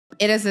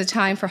It is a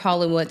time for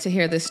Hollywood to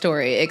hear this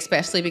story,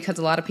 especially because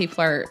a lot of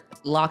people are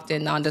locked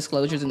in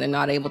non-disclosures and they're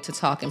not able to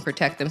talk and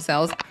protect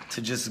themselves.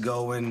 To just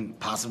go and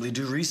possibly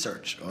do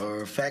research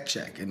or fact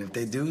check. And if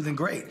they do, then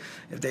great.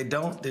 If they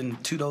don't, then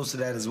kudos to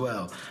that as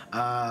well.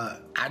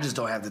 I just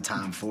don't have the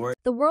time for it.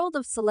 The world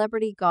of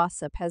celebrity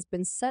gossip has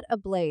been set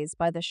ablaze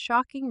by the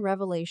shocking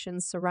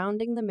revelations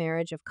surrounding the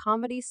marriage of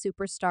comedy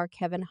superstar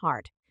Kevin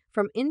Hart.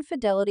 From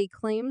infidelity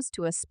claims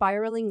to a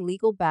spiraling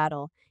legal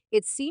battle,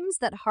 it seems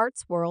that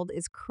Hart's world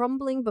is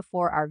crumbling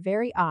before our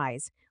very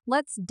eyes.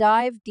 Let's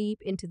dive deep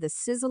into the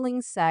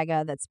sizzling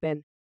saga that's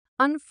been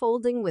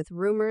unfolding with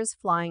rumors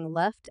flying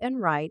left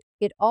and right.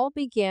 It all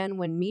began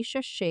when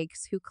Misha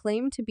Shakes, who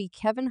claimed to be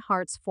Kevin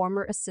Hart's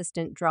former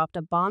assistant, dropped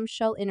a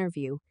bombshell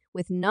interview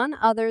with none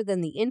other than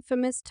the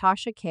infamous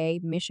Tasha K.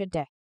 Misha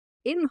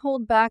didn't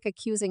hold back,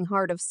 accusing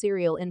Hart of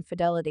serial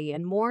infidelity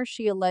and more.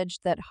 She alleged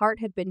that Hart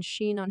had been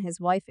cheating on his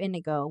wife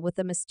Eniko with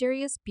a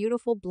mysterious,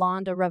 beautiful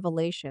blonde, a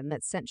revelation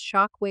that sent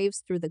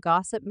shockwaves through the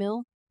gossip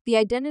mill. The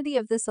identity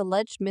of this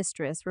alleged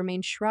mistress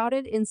remained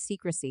shrouded in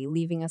secrecy,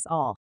 leaving us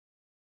all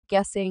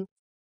guessing.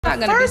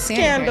 The first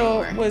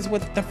scandal was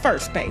with the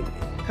first baby.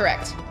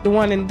 Correct. The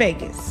one in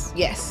Vegas.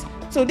 Yes.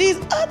 So these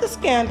other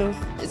scandals.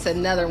 It's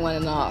another one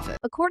in the office.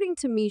 According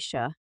to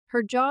Misha,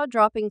 her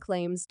jaw-dropping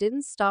claims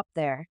didn't stop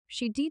there.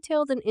 She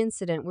detailed an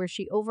incident where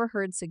she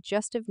overheard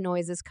suggestive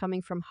noises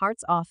coming from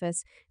Hart's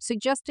office,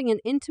 suggesting an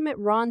intimate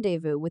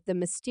rendezvous with the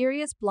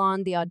mysterious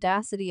blonde. The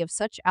audacity of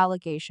such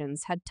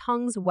allegations had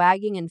tongues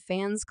wagging and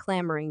fans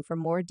clamoring for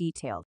more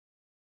detail.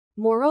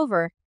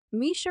 Moreover,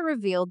 Misha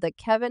revealed that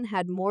Kevin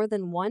had more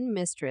than one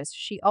mistress.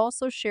 She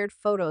also shared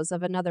photos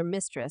of another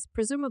mistress,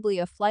 presumably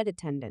a flight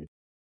attendant.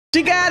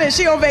 She got it.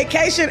 She on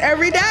vacation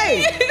every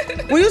day.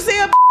 When you see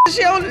her,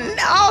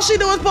 all she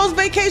do is post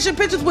vacation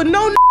pictures with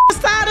no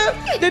beside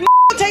her. The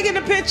taking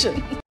the picture.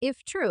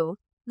 If true,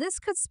 this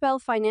could spell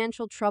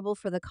financial trouble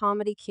for the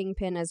comedy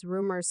kingpin, as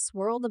rumors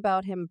swirled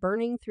about him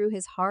burning through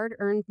his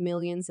hard-earned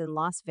millions in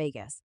Las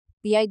Vegas.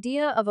 The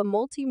idea of a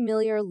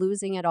multi-millionaire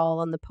losing it all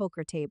on the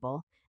poker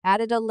table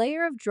added a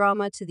layer of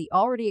drama to the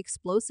already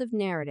explosive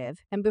narrative.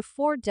 And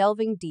before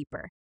delving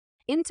deeper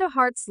into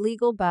Hart's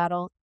legal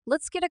battle,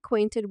 let's get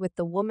acquainted with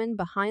the woman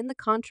behind the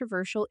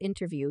controversial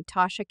interview,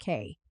 Tasha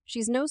K.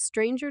 She's no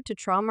stranger to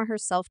trauma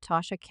herself.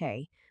 Tasha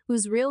K.,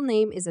 whose real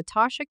name is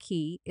Tasha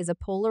Key, is a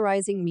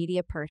polarizing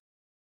media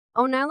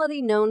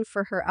personality known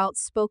for her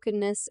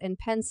outspokenness and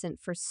penchant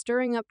for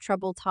stirring up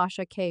trouble.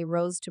 Tasha K.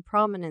 rose to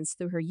prominence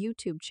through her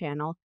YouTube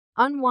channel,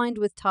 Unwind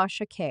with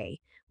Tasha K.,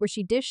 where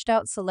she dished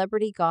out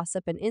celebrity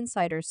gossip and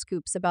insider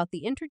scoops about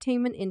the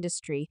entertainment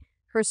industry.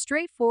 Her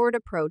straightforward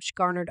approach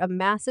garnered a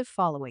massive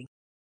following,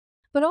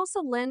 but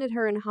also landed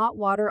her in hot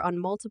water on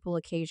multiple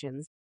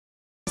occasions.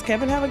 Does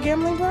Kevin have a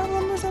gambling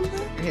problem or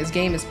something? His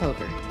game is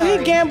poker.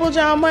 He gambled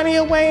y'all money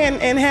away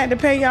and had to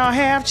pay y'all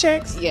half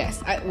checks?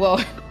 Yes,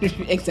 well,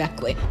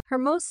 exactly. Her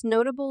most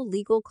notable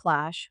legal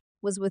clash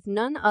was with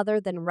none other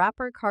than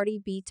rapper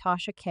Cardi B.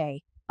 Tasha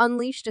K.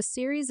 unleashed a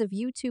series of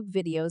YouTube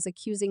videos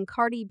accusing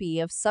Cardi B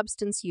of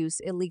substance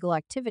use, illegal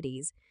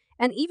activities,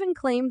 and even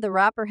claimed the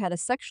rapper had a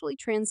sexually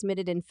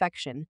transmitted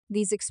infection.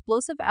 These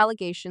explosive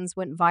allegations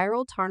went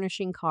viral,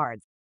 tarnishing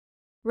Card's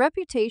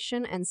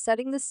reputation and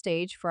setting the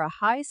stage for a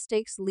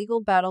high-stakes legal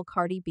battle.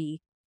 Cardi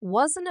B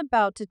wasn't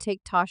about to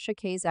take Tasha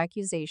K's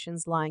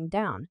accusations lying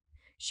down.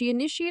 She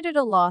initiated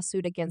a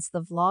lawsuit against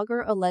the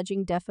vlogger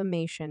alleging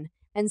defamation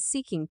and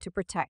seeking to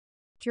protect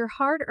her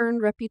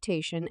hard-earned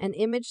reputation and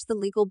image. The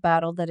legal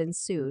battle that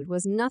ensued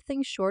was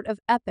nothing short of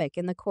epic.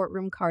 In the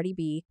courtroom, Cardi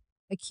B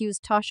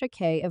accused Tasha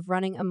K of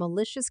running a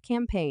malicious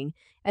campaign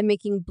and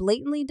making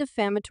blatantly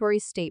defamatory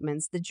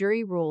statements. The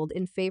jury ruled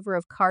in favor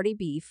of Cardi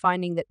B,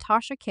 finding that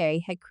Tasha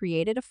K had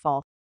created a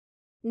false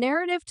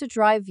narrative to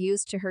drive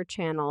views to her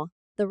channel.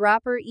 The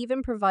rapper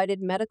even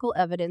provided medical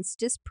evidence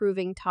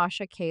disproving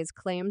Tasha K's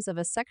claims of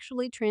a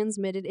sexually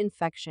transmitted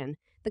infection.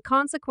 The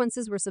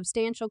consequences were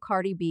substantial.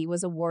 Cardi B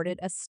was awarded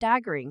a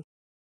staggering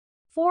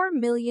 $4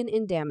 million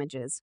in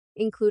damages,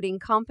 including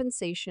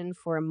compensation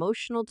for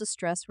emotional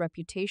distress,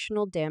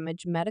 reputational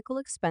damage, medical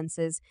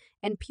expenses,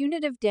 and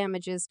punitive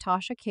damages.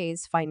 Tasha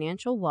K's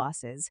financial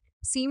losses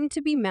seemed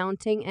to be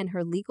mounting, and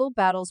her legal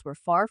battles were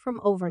far from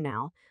over.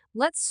 Now,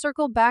 let's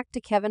circle back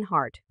to Kevin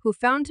Hart, who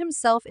found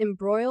himself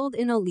embroiled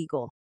in a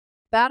legal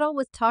battle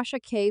with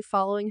Tasha K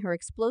following her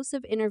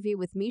explosive interview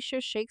with Misha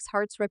Shakes.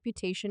 Hart's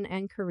reputation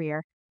and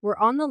career were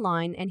on the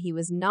line, and he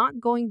was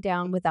not going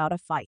down without a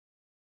fight.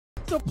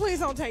 So please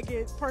don't take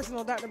it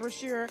personal, Dr.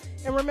 Brashear.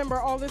 And remember,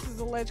 all this is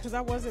alleged because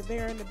I wasn't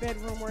there in the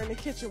bedroom or in the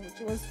kitchen with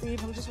you and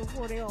Steve. I'm just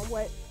reporting on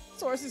what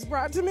sources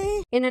brought to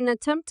me. In an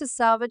attempt to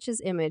salvage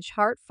his image,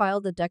 Hart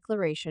filed a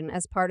declaration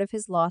as part of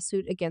his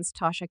lawsuit against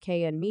Tasha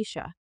K and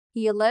Misha.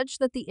 He alleged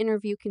that the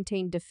interview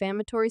contained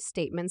defamatory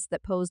statements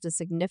that posed a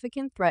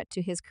significant threat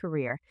to his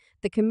career.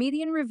 The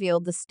comedian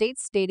revealed the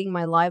states, stating,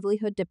 "My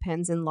livelihood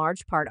depends in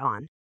large part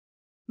on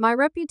my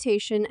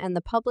reputation and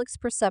the public's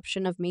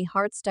perception of me."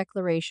 Hart's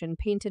declaration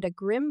painted a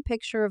grim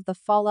picture of the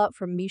fallout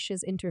from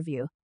Misha's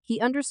interview. He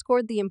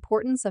underscored the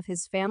importance of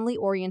his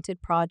family-oriented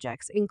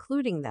projects,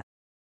 including the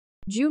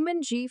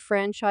Jumanji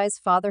franchise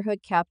Fatherhood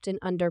Captain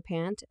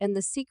Underpant and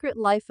The Secret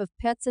Life of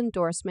Pets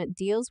endorsement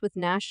deals with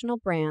national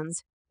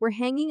brands were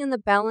hanging in the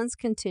balance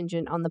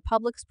contingent on the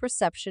public's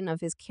perception of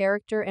his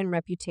character and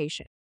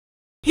reputation.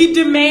 He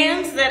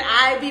demands that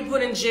I be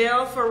put in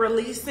jail for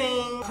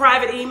releasing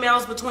private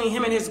emails between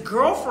him and his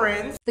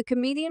girlfriends. The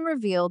comedian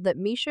revealed that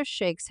Misha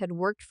Shakes had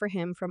worked for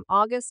him from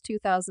August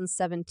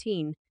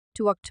 2017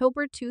 to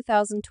October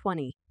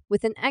 2020,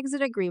 with an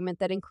exit agreement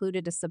that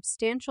included a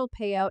substantial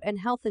payout and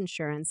health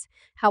insurance.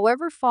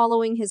 However,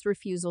 following his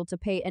refusal to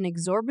pay an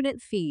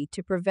exorbitant fee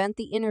to prevent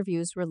the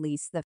interview's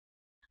release, the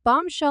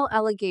bombshell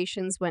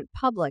allegations went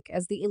public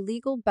as the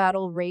illegal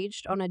battle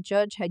raged on. A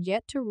judge had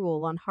yet to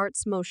rule on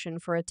Hart's motion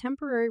for a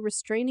temporary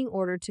restraining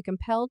order to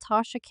compel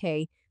Tasha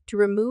K to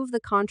remove the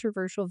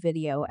controversial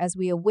video as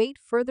we await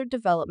further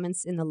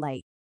developments in the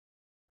late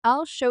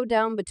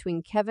showdown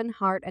between Kevin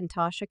Hart and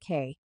Tasha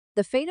K.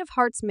 The fate of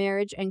Hart's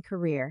marriage and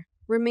career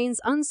remains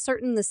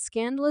uncertain. The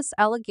scandalous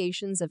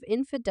allegations of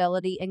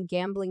infidelity and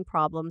gambling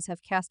problems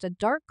have cast a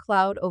dark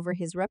cloud over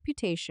his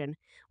reputation,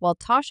 while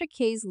Tasha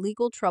K's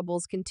legal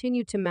troubles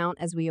continue to mount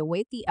as we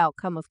await the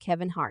outcome of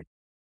Kevin Hart's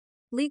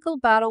legal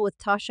battle with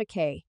Tasha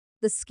K.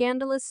 The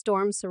scandalous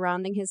storm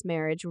surrounding his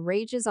marriage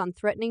rages on,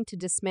 threatening to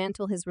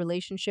dismantle his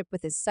relationship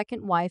with his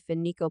second wife,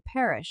 Eniko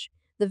Parrish.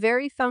 The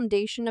very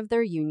foundation of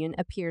their union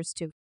appears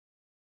to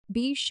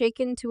be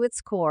shaken to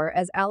its core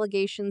as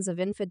allegations of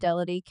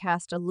infidelity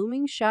cast a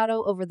looming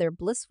shadow over their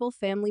blissful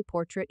family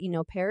portrait.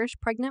 Parrish,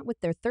 pregnant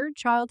with their third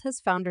child, has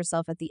found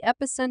herself at the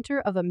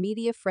epicenter of a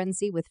media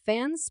frenzy, with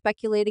fans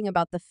speculating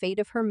about the fate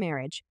of her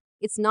marriage.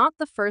 It's not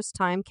the first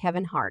time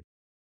Kevin Hart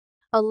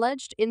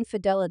alleged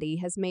infidelity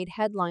has made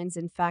headlines.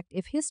 In fact,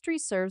 if history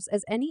serves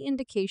as any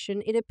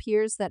indication, it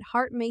appears that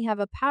Hart may have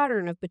a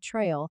pattern of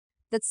betrayal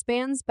that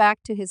spans back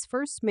to his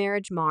first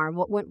marriage.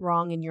 What went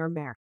wrong in your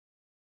marriage?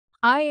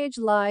 Age,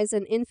 lies,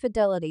 and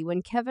infidelity.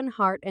 When Kevin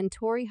Hart and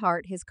Torrei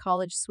Hart, his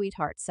college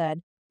sweetheart,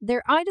 said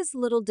their idas,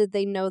 little did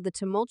they know the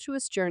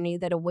tumultuous journey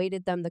that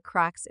awaited them. The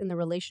cracks in the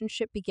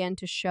relationship began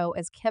to show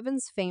as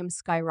Kevin's fame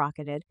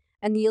skyrocketed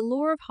and the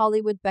allure of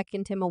Hollywood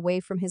beckoned him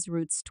away from his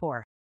roots.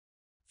 Tor,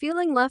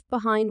 feeling left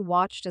behind,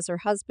 watched as her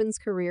husband's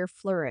career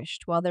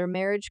flourished while their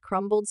marriage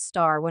crumbled.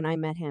 Star, when I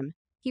met him,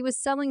 he was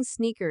selling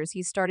sneakers.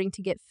 He's starting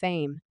to get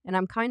fame, and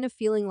I'm kind of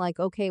feeling like,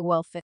 okay,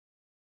 well,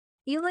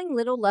 feeling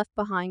little left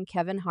behind.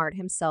 Kevin Hart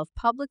himself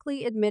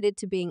publicly admitted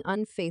to being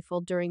unfaithful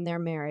during their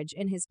marriage.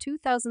 In his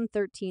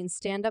 2013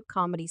 stand-up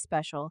comedy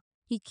special,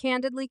 he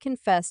candidly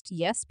confessed,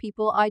 "Yes,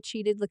 people, I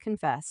cheated."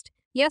 Confessed,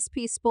 "Yes,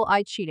 people,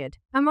 I cheated.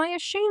 Am I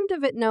ashamed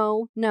of it?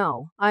 No,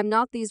 I'm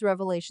not." These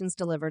revelations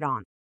delivered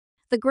on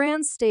the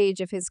grand stage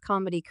of his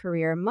comedy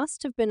career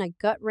must have been a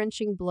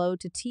gut-wrenching blow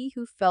to T,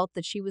 who felt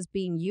that she was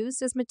being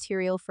used as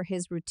material for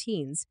his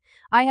routines.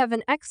 "I have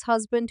an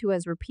ex-husband who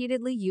has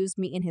repeatedly used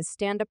me in his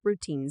stand-up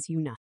routines,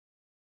 you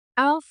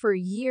know. For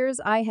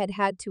years I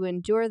had to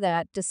endure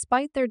that."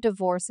 Despite their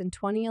divorce in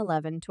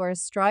 2011, Tor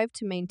strived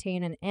to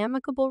maintain an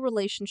amicable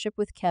relationship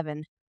with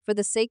Kevin for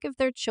the sake of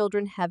their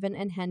children, Heaven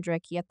and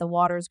Hendrik, yet the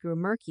waters grew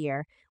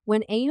murkier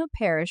when Eniko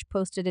Parrish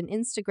posted an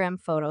Instagram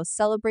photo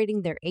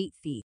celebrating their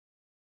 8th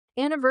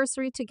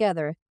anniversary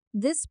together.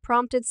 This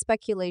prompted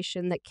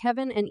speculation that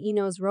Kevin and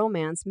Eno's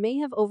romance may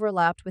have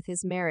overlapped with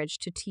his marriage.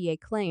 To T, a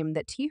claim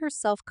that T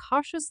herself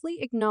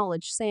cautiously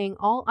acknowledged, saying,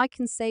 "All I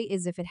can say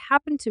is if it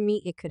happened to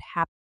me, it could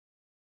happen.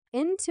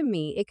 And to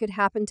me, it could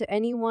happen to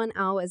anyone."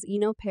 As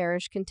Eniko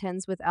Parrish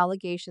contends with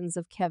allegations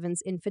of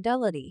Kevin's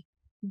infidelity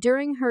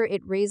during her,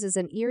 it raises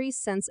an eerie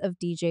sense of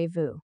déjà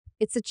vu.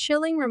 It's a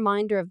chilling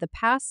reminder of the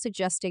past,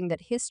 suggesting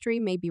that history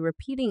may be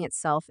repeating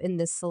itself in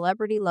this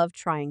celebrity love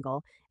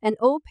triangle, and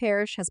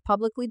Parrish has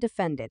publicly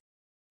defended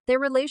their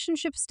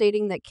relationship,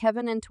 stating that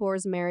Kevin and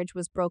Tor's marriage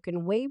was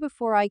broken way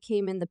before I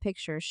came in the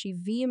picture. She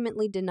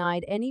vehemently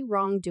denied any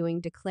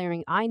wrongdoing,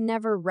 declaring, "I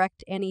never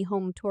wrecked any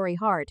home." Torrei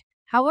Hart,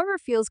 however,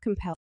 feels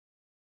compelled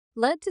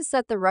led to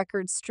set the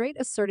record straight,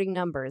 asserting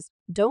numbers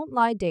don't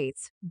lie,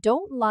 dates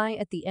don't lie.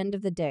 At the end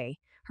of the day,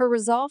 her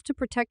resolve to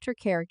protect her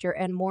character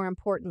and, more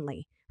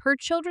importantly, her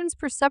children's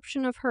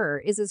perception of her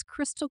is as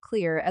crystal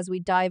clear. As we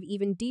dive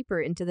even deeper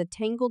into the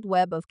tangled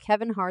web of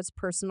Kevin Hart's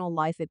personal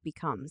life, it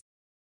becomes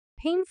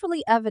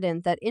painfully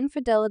evident that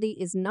infidelity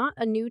is not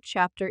a new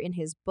chapter in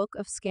his book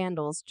of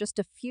scandals. Just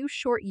a few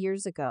short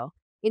years ago,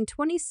 in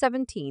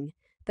 2017,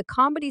 the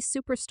comedy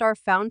superstar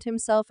found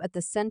himself at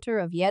the center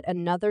of yet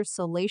another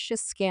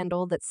salacious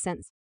scandal that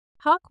sent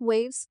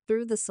waves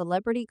through the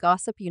celebrity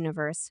gossip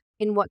universe.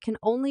 In what can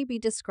only be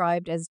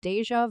described as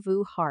déjà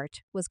vu,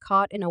 Hart was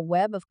caught in a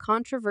web of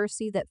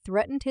controversy that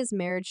threatened his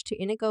marriage to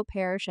Eniko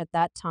Parrish. At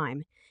that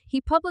time,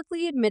 he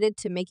publicly admitted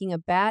to making a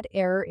bad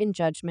error in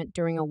judgment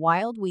during a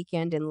wild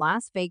weekend in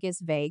Las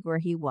Vegas, where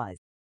he was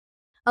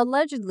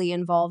allegedly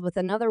involved with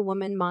another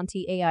woman,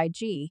 Monty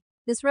Aig.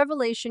 This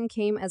revelation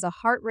came as a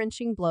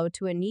heart-wrenching blow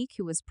to Eniko,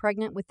 who was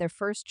pregnant with their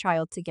first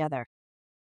child together.